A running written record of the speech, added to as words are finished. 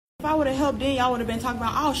If I would have helped then, y'all would have been talking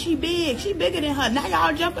about, oh, she big. She bigger than her. Now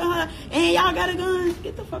y'all jumping her and y'all got a gun.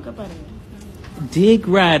 Get the fuck up out of here. Dick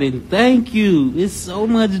riding. Thank you. It's so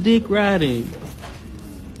much dick riding.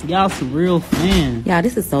 Y'all some real fans. Y'all,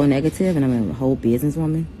 this is so negative, and I'm a whole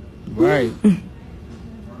businesswoman. Right.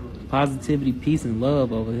 Positivity, peace, and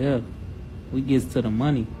love over here. We gets to the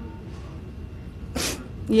money.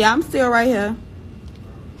 Yeah, I'm still right here.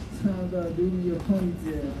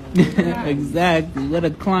 Exactly. What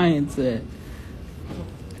a client said.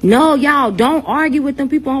 No, y'all, don't argue with them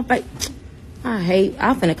people on Facebook.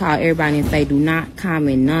 I'm finna call everybody and say, do not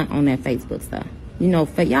comment none on that Facebook stuff. You know,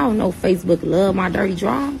 y'all know Facebook love my dirty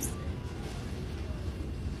draws.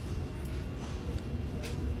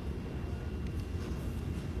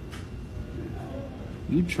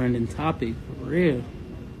 You trending topic for real.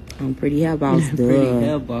 I'm pretty hair boss, duh. Pretty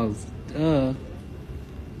hair boss, duh.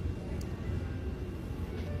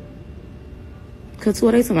 Cause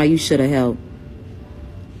what they talking about, you should have helped.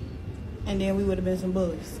 And then we would have been some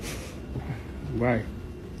bullies. Right.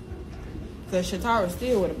 Because Shatara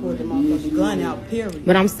still would have pulled the motherfucking gun out, period.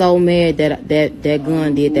 But I'm so mad that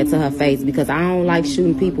gun did that to her face, because I don't like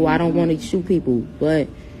shooting people. I don't want to shoot people. But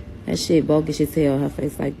that shit bogus as hell, her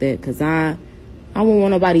face like that. Because I won't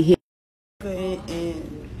want nobody hit.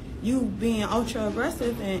 And you being ultra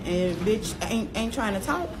aggressive and bitch ain't trying to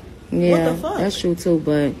talk. Yeah, what the fuck? That's true too.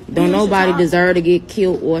 But don't nobody deserve to get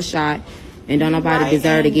killed or shot. And don't nobody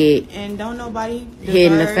deserve to get and don't nobody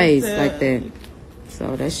hit in the face like that.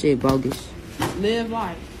 So that shit bogus. Live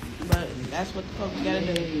life, but that's what the fuck we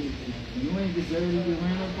gotta do. You ain't deserve to get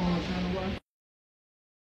ran up on trying to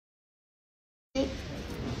watch.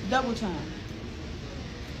 Double time.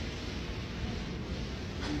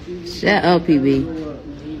 Shut up, PB.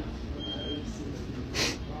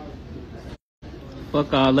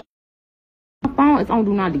 Fuck all that. My phone is on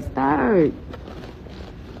Do Not Disturb.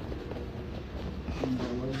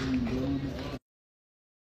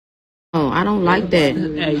 Oh, I don't like that.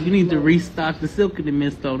 Hey, you need to restock the Silk in the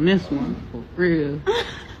Mist on this one. For real.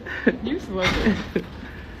 You smoking.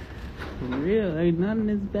 For real. Ain't nothing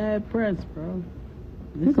this bad press, bro.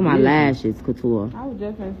 Look at my lashes, Couture. I was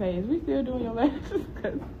just gonna say, is we still doing your lashes?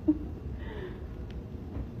 Cause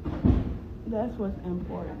that's what's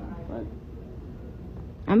important. But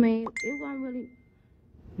I mean, it wasn't really...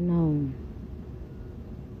 No.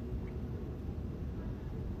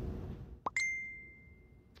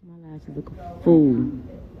 My lashes look a fool.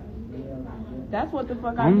 That's what the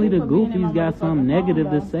fuck I Only do the for being in my goofies got something negative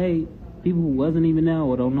phone, to say. People who wasn't even there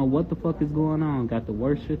or don't know what the fuck is going on got the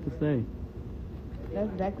worst shit to say. That's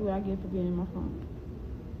exactly what I get for being in my phone.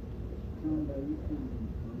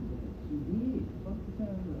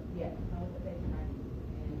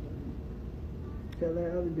 Tell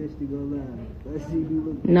that other bitch to go live. Let's see who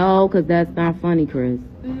looks. No, because that's not funny, Chris.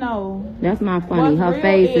 No. That's not funny. What's Her real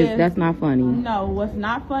face is, that's not funny. No, what's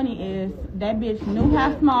not funny is that bitch knew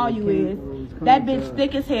how small you is. That bitch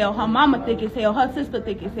thick as hell. Her mama thick as hell. Her sister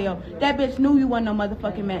thick as hell. That bitch knew you wasn't no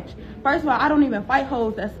motherfucking match. First of all, I don't even fight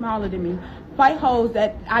hoes that's smaller than me. Fight hoes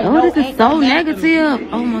that I know this is ain't so no match for me. negative.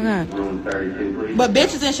 Oh my god. But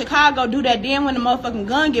bitches in Chicago do that. Then when the motherfucking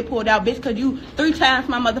gun get pulled out, bitch, because you 3 times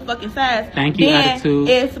my motherfucking size. Thank you, then attitude.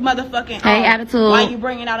 It's motherfucking. Hey, attitude. Why you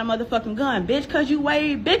bringing out a motherfucking gun, bitch? Because you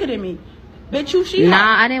way bigger than me. Bitch, you she.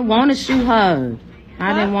 Nah, I didn't want to shoot her.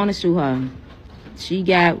 I didn't want to shoot her. She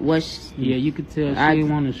got what Yeah, you could tell she didn't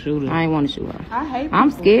want to shoot her. I didn't want to shoot her. I hate people.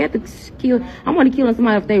 I'm scared to kill. I want to kill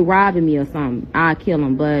somebody if they robbing me or something. I'll kill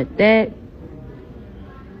them.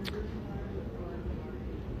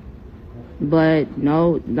 But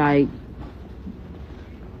no, like,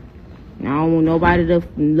 I don't want nobody to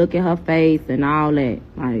look at her face and all that.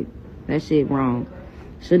 Like, that shit wrong.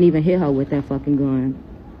 Shouldn't even hit her with that fucking gun.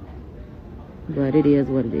 But it is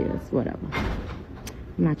what it is. Whatever. I'm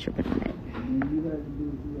not tripping on that.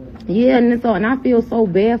 Yeah, and I feel so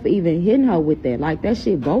bad for even hitting her with that. Like, that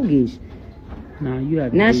shit bogus. Nah, you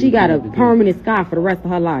have to Now do she what got you a have to do. permanent scar for the rest of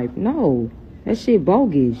her life. No, that shit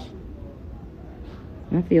bogus.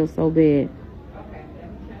 I feel so bad.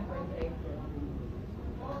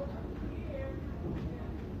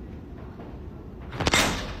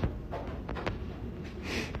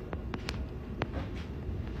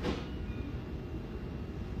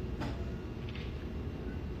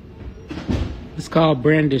 It's called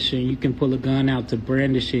brandishing. You can pull a gun out to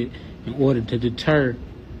brandish it in order to deter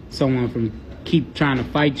someone from keep trying to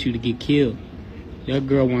fight you to get killed. Your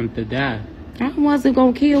girl wanted to die. I wasn't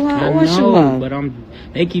gonna kill her I or shoot know, her.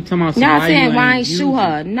 but they keep talking about Y'all why saying you why I ain't ain't shoot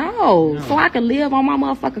her? No, so I can live on my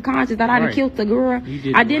motherfucking conscience that I done Right. killed the girl. You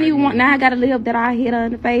did I the didn't right even want. move. Now I gotta live that I hit her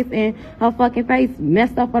in the face and her fucking face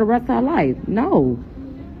messed up for the rest of her life. No,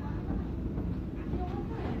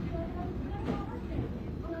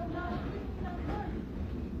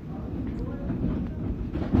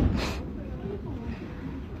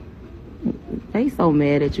 They so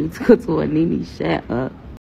mad at you. Took to a Nene. Shut up.